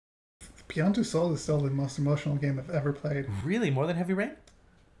Beyond Two Souls is still the most emotional game I've ever played. Really? More than Heavy Rain?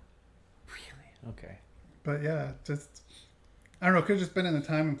 Really? Okay. But yeah, just I don't know. Could have just been in the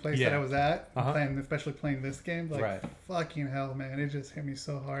time and place that I was at, playing, especially playing this game. Like fucking hell, man! It just hit me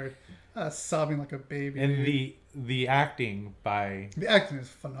so hard. I was sobbing like a baby. And the acting is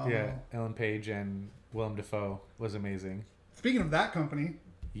phenomenal. Yeah, Ellen Page and Willem Dafoe was amazing. Speaking of that company.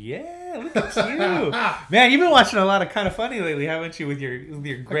 Yeah, look at you. Man, you've been watching a lot of Kind of Funny lately, haven't you, with your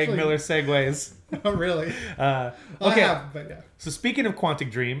Greg Miller segues? Oh, really? Okay. I have, but yeah. So speaking of Quantic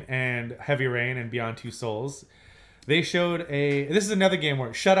Dream and Heavy Rain and Beyond Two Souls, they showed this is another game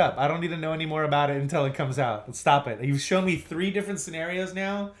where, shut up, I don't need to know any more about it until it comes out. Let's stop it. You've shown me 3 different scenarios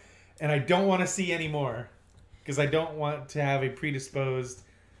now, and I don't want to see any more. Because I don't want to have a predisposed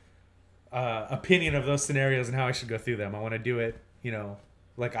opinion of those scenarios and how I should go through them. I want to do it,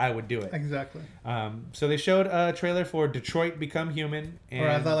 like I would do it. Exactly. So they showed a trailer for Detroit Become Human. Or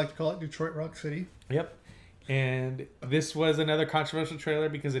as I like to call it, Detroit Rock City. Yep. And this was another controversial trailer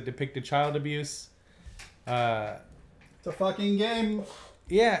because it depicted child abuse. It's a fucking game.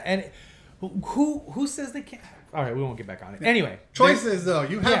 Yeah, and who says they can't? All right, we won't get back on it. Anyway. Choices, though.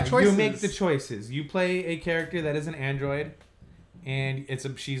 You have choices. You make the choices. You play a character that is an android, and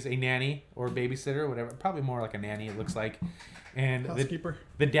she's a nanny or a babysitter or whatever. Probably more like a nanny, it looks like. And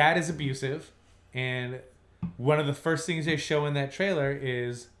the dad is abusive, and one of the first things they show in that trailer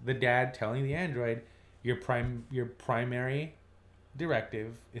is the dad telling the android, your primary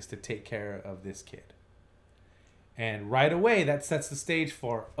directive is to take care of this kid. And right away, that sets the stage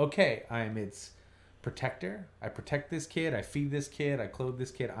for, okay, I am its protector. I protect this kid. I feed this kid. I clothe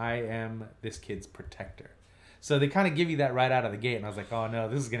this kid. I am this kid's protector. So they kind of give you that right out of the gate. And I was like, oh no,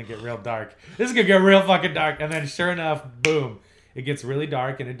 this is going to get real dark. This is going to get real fucking dark. And then sure enough, boom. It gets really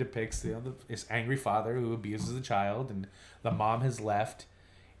dark and it depicts this angry father who abuses a child. And the mom has left.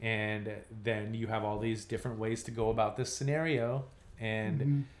 And then you have all these different ways to go about this scenario.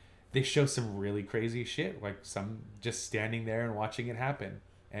 And they show some really crazy shit. Like some just standing there and watching it happen.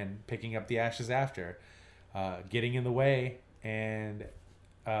 And picking up the ashes after. Getting in the way and...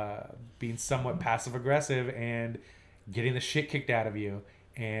 being somewhat passive aggressive and getting the shit kicked out of you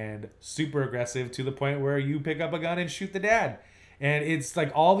and super aggressive to the point where you pick up a gun and shoot the dad. And it's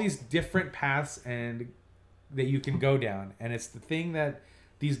like all these different paths and that you can go down. And it's the thing that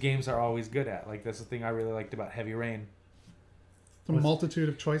these games are always good at. Like that's the thing I really liked about Heavy Rain. The multitude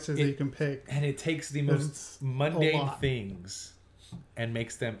of choices that you can pick. And it takes the most mundane things and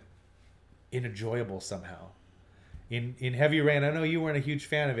makes them enjoyable somehow. In Heavy Rain, I know you weren't a huge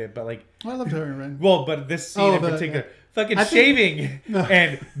fan of it, but like... I loved Heavy Rain. Well, but this scene in particular, fucking shaving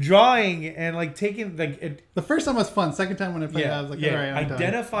and drawing and like taking... like the first time was fun. Second time when I played it, I was like, all right, I'm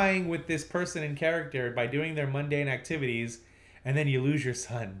identifying with this person and character by doing their mundane activities, and then you lose your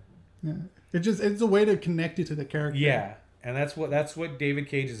son. Yeah. It's a way to connect you to the character. Yeah, and that's what David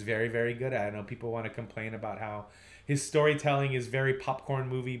Cage is very, very good at. I know people want to complain about how his storytelling is very popcorn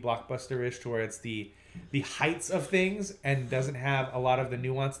movie, blockbuster-ish, to where it's the heights of things and doesn't have a lot of the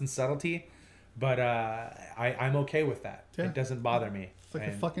nuance and subtlety, but I'm okay with that. Yeah. It doesn't bother me. It's like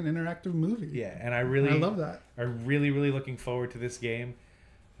a fucking interactive movie. Yeah, and I love that. I'm really, really looking forward to this game.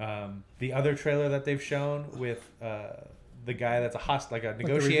 The other trailer that they've shown with the guy that's a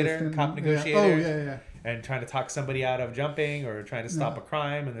negotiator, cop negotiator, yeah, and trying to talk somebody out of jumping or trying to stop a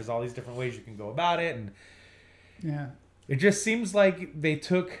crime, and there's all these different ways you can go about it, and it just seems like they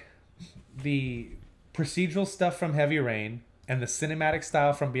took the procedural stuff from Heavy Rain and the cinematic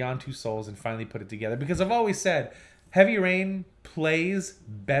style from Beyond Two Souls and finally put it together. Because I've always said Heavy Rain plays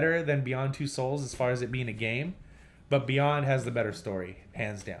better than Beyond Two Souls as far as it being a game, but Beyond has the better story,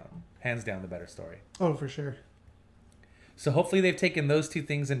 hands down. Hands down the better story. Oh, for sure. So hopefully they've taken those two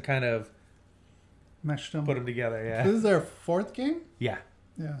things and kind of meshed them. Put them together, yeah. This is their 4th game? Yeah.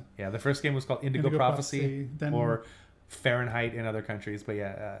 Yeah. Yeah, the first game was called Indigo Prophecy or Fahrenheit in other countries, but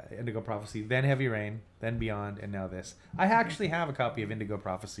Indigo Prophecy, then Heavy Rain, then Beyond, and now this. I actually have a copy of Indigo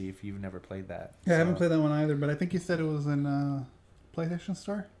Prophecy if you've never played that. Yeah, I haven't played that one either, but I think you said it was in PlayStation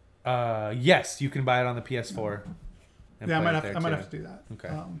Store? Yes, you can buy it on the PS4. Yeah, I might have to do that. Okay.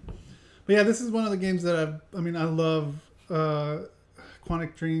 But yeah, this is one of the games that I love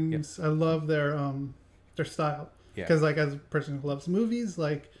Quantic Dreams. Yep. I love their style. Yeah. Because like as a person who loves movies,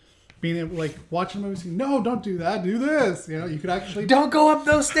 like being able watching movies, no, don't do that, do this. You could actually don't go up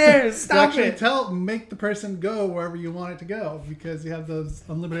those stairs. Stop it. Make the person go wherever you want it to go, because you have those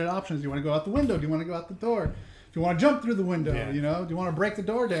unlimited options. Do you want to go out the window? Do you want to go out the door? Do you want to jump through the window? Yeah. Do you want to break the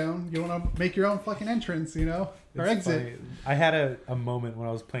door down? Do you want to make your own fucking entrance? Or exit? Funny. I had a moment when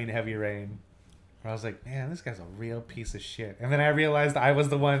I was playing Heavy Rain where I was like, man, this guy's a real piece of shit. And then I realized I was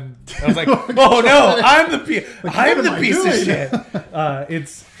the one. I was like, oh no, I'm the piece of shit.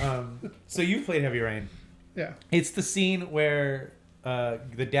 So you've played Heavy Rain. Yeah. It's the scene where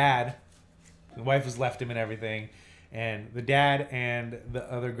the dad, the wife has left him and everything, and the dad and the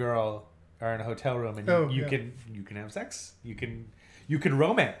other girl are in a hotel room, and you can have sex, you can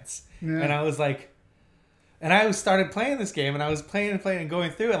romance, and I was like, and I started playing this game, and I was playing and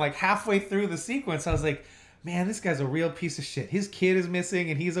going through, and like halfway through the sequence, I was like, man, this guy's a real piece of shit. His kid is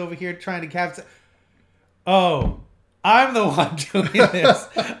missing, and he's over here trying to capture. Oh, I'm the one doing this.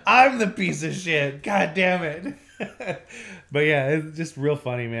 I'm the piece of shit. God damn it. But yeah, it's just real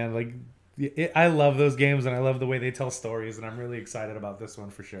funny, man. Like. I love those games, and I love the way they tell stories, and I'm really excited about this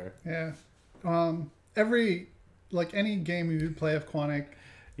one for sure. Yeah. Any game you would play of Quantic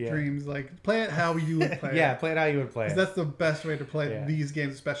Dreams, like, play it how you would play it. Play it how you would play it. That's the best way to play these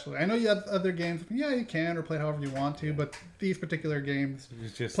games, especially. I know you have other games. Yeah, you can, or play it however you want to, but these particular games,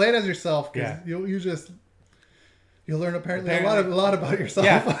 play it as yourself, because you'll learn apparently a lot about yourself.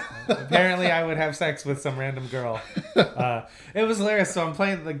 Yeah. Apparently, I would have sex with some random girl. It was hilarious. So I'm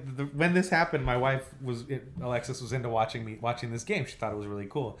playing when this happened. My wife Alexis was into watching this game. She thought it was really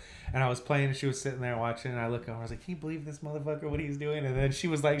cool, and I was playing. And she was sitting there watching, and I looked over. I was like, "Can you believe this motherfucker? What he's doing?" And then she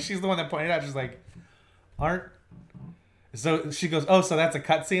was like, "She's the one that pointed out." She's like, "Aren't." So she goes, "Oh, so that's a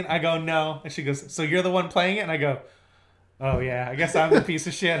cutscene?" I go, "No," and she goes, "So you're the one playing it?" And I go, "Oh yeah, I guess I'm the piece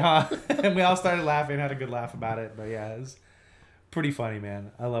of shit, huh?" And we all started laughing, had a good laugh about it. But yeah, it was pretty funny,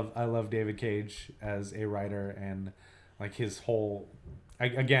 man. I love David Cage as a writer, and like his whole,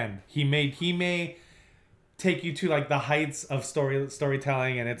 again, he may take you to like the heights of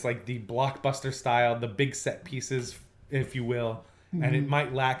storytelling, and it's like the blockbuster style, the big set pieces, if you will, and it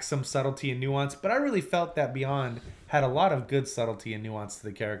might lack some subtlety and nuance, but I really felt that Beyond had a lot of good subtlety and nuance to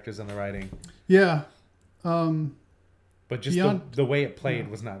the characters and the writing. Yeah. But just the way it played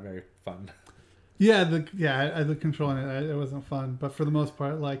was not very fun. Yeah, the controlling it wasn't fun, but for the most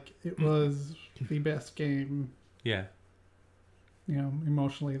part, like, it was the best game. Yeah.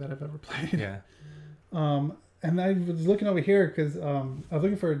 Emotionally that I've ever played. Yeah. And I was looking over here because I was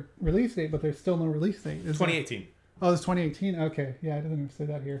looking for a release date, but there's still no release date. 2018. Oh, it's 2018. Okay, yeah, I didn't say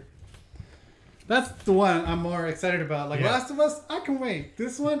that here. That's the one I'm more excited about. Like Last of Us, I can wait.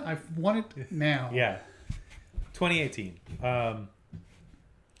 This one, I want it now. Yeah. 2018.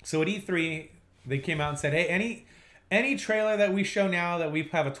 So at E3, they came out and said, "Hey, any trailer that we show now that we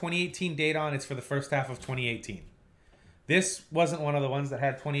have a 2018 date on, it's for the first half of 2018." This wasn't one of the ones that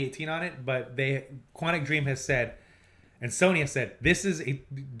had 2018 on it, but Quantic Dream has said, and Sony has said,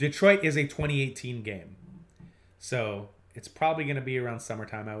 Detroit is a 2018 game. So it's probably going to be around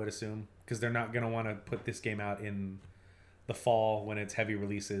summertime, I would assume, because they're not going to want to put this game out in the fall when it's heavy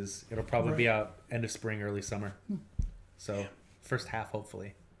releases. It'll probably be out end of spring, early summer. So first half,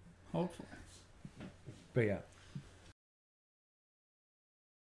 hopefully. Hopefully. But yeah.